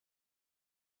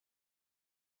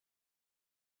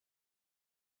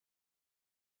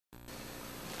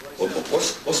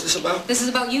What's this about? This is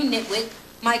about you, nitwit.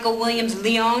 Michael Williams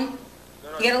Leon.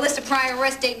 You got a list of prior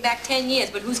arrests dating back 10 years,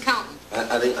 but who's counting?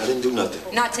 I didn't do nothing.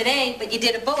 Not today, but you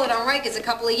did a bullet on Rikers a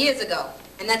couple of years ago.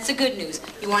 And that's the good news.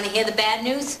 You want to hear the bad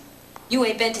news? You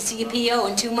ain't been to see your P.O.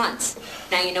 in 2 months.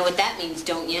 Now you know what that means,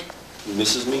 don't you? He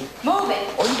misses me? Move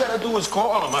it! All you gotta do is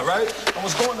call him, all right? I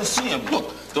was going to see him.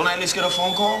 Look, don't I at least get a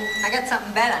phone call? I got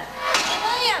something better. Hey,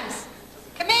 Williams!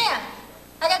 Come here!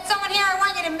 I got someone here I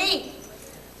want you to meet.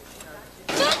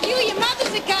 Fuck you, your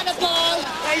mother's a cannibal.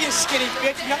 Hey, you skinny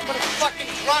bitch, nothing but a fucking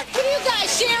drunk. Do you guys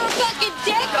share a fucking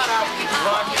dick? Shut up, you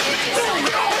drunk.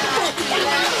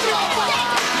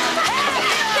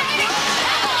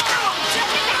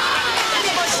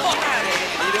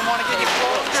 You didn't want to get your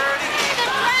clothes dirty?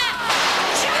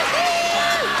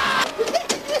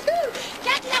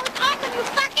 That's how it's awesome, you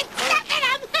fucking sucking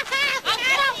him.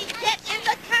 Get in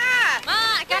the car.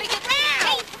 Ma, I gotta get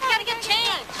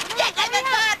changed. Get in the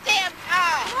goddamn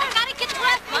car. I gotta get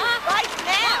dressed, Ma. Right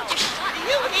now. Do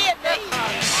you hear me?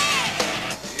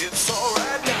 It's all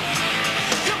right now.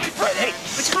 You'll be afraid. Hey,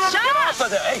 get off of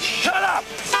there. Hey, shut up.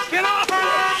 Get off.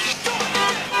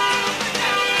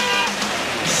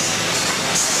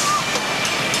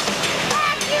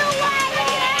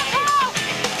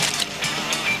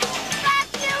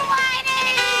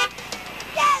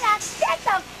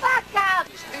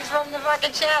 From the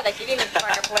fucking Shattuck. You didn't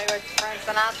fucking play with Frank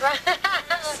Sinatra.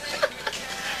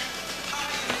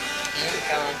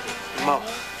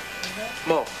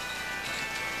 Mo.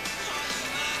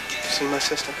 See my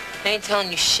sister? I ain't telling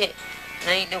you shit.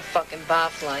 I ain't no fucking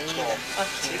barfly either.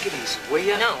 Take it easy, will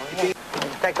ya? No.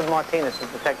 Detective Martinez, is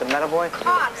Detective Meadowboy.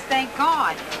 Cops, thank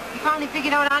God. You finally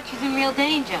figured out Archie's in real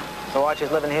danger. So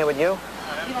Archie's living here with you?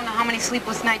 You don't know how many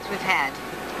sleepless nights we've had.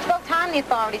 It's about time the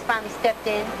authorities finally stepped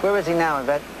in. Where is he now,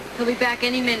 Yvette? He'll be back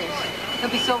any minute. He'll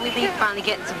be so relieved finally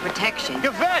getting some protection.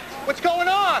 Yvette, what's going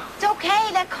on? It's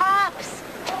okay, they're cops.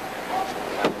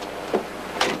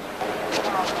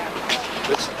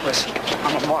 Listen,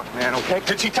 I'm a mark, man, okay?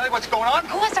 Did she tell you what's going on?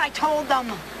 Of course I told them.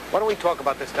 Why don't we talk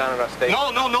about this down at our station?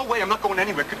 No way, I'm not going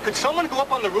anywhere. Could someone go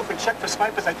up on the roof and check for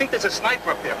snipers? I think there's a sniper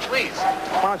up there, please.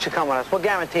 Why don't you come with us? We'll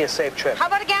guarantee a safe trip. How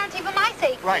about a guarantee for my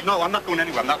safety? Right, no, I'm not going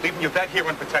anywhere. I'm not leaving Yvette here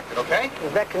unprotected, okay?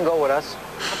 Yvette can go with us.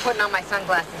 I'm putting on my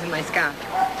sunglasses and my scarf.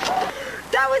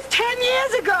 That was 10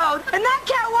 years ago, and that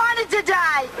cat wanted to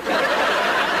die.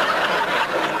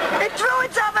 It threw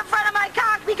itself in front of my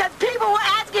cock because people were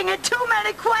asking it too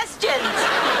many questions.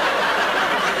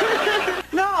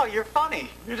 No, you're funny.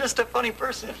 You're just a funny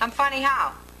person. I'm funny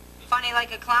how? Funny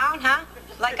like a clown, huh?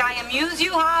 Like I amuse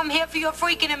you, huh? I'm here for your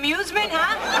freaking amusement,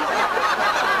 huh?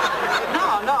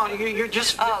 No, you're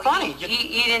just you're funny. You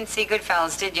didn't see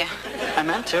Goodfellas, did you? I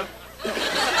meant to.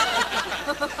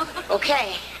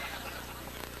 Okay.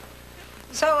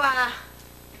 So,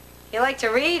 you like to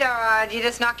read, or do you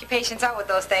just knock your patients out with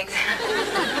those things?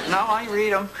 No, I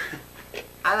read them.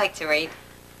 I like to read.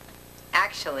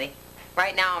 Actually,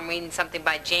 right now I'm reading something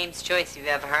by James Joyce. Have you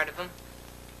ever heard of him?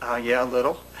 Yeah, a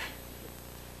little.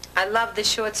 I love this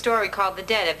short story called The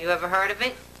Dead. Have you ever heard of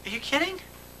it? Are you kidding?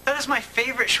 That is my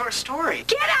favorite short story.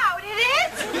 Get out, it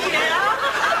is?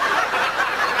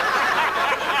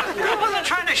 I wasn't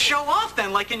trying to show off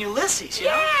then, like in Ulysses, you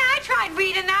know? Yeah, I tried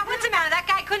reading that. What's the matter? That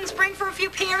guy couldn't spring for a few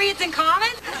periods in common?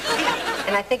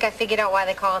 And I think I figured out why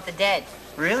they call it The Dead.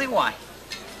 Really? Why?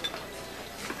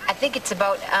 I think it's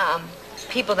about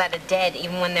people that are dead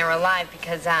even when they're alive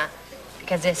because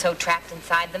they're so trapped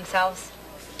inside themselves.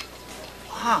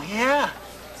 Wow, yeah.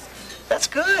 That's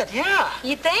good, yeah.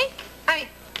 You think? I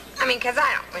mean, because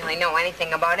I don't really know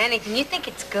anything about anything. You think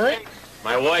it's good?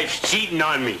 My wife's cheating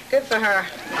on me. Good for her.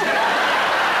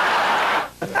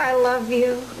 I love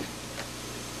you.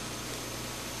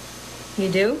 You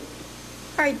do?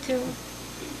 I do.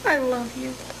 I love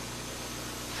you.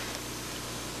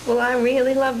 Well, I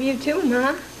really love you too,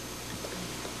 Ma.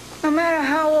 No matter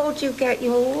how old you get,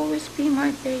 you'll always be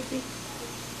my baby.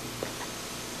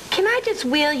 Can I just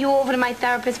wheel you over to my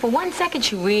therapist for 1 second?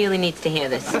 She really needs to hear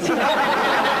this.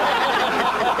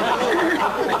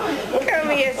 Come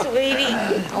here, sweetie.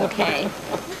 Okay.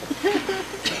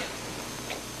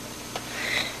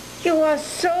 You are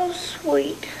so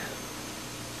sweet.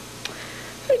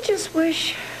 I just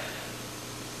wish...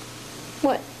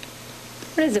 What?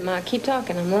 What is it, Ma? Keep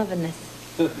talking. I'm loving this.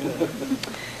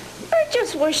 I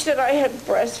just wish that I had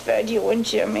breastfed you and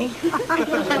Jimmy.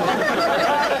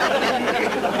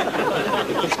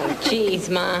 Jeez,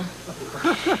 Ma.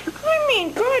 I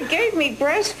mean, God gave me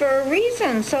breasts for a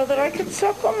reason, so that I could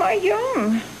suckle my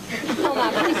young. Oh,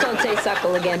 Ma, please don't say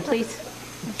suckle again, please.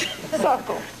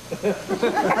 Suckle.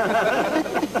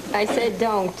 I said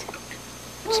don't.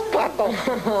 Spuckle.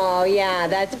 Oh, yeah,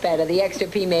 that's better. The extra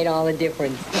P made all the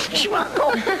difference.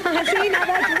 Schmuckle. See, now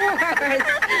that's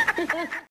worse.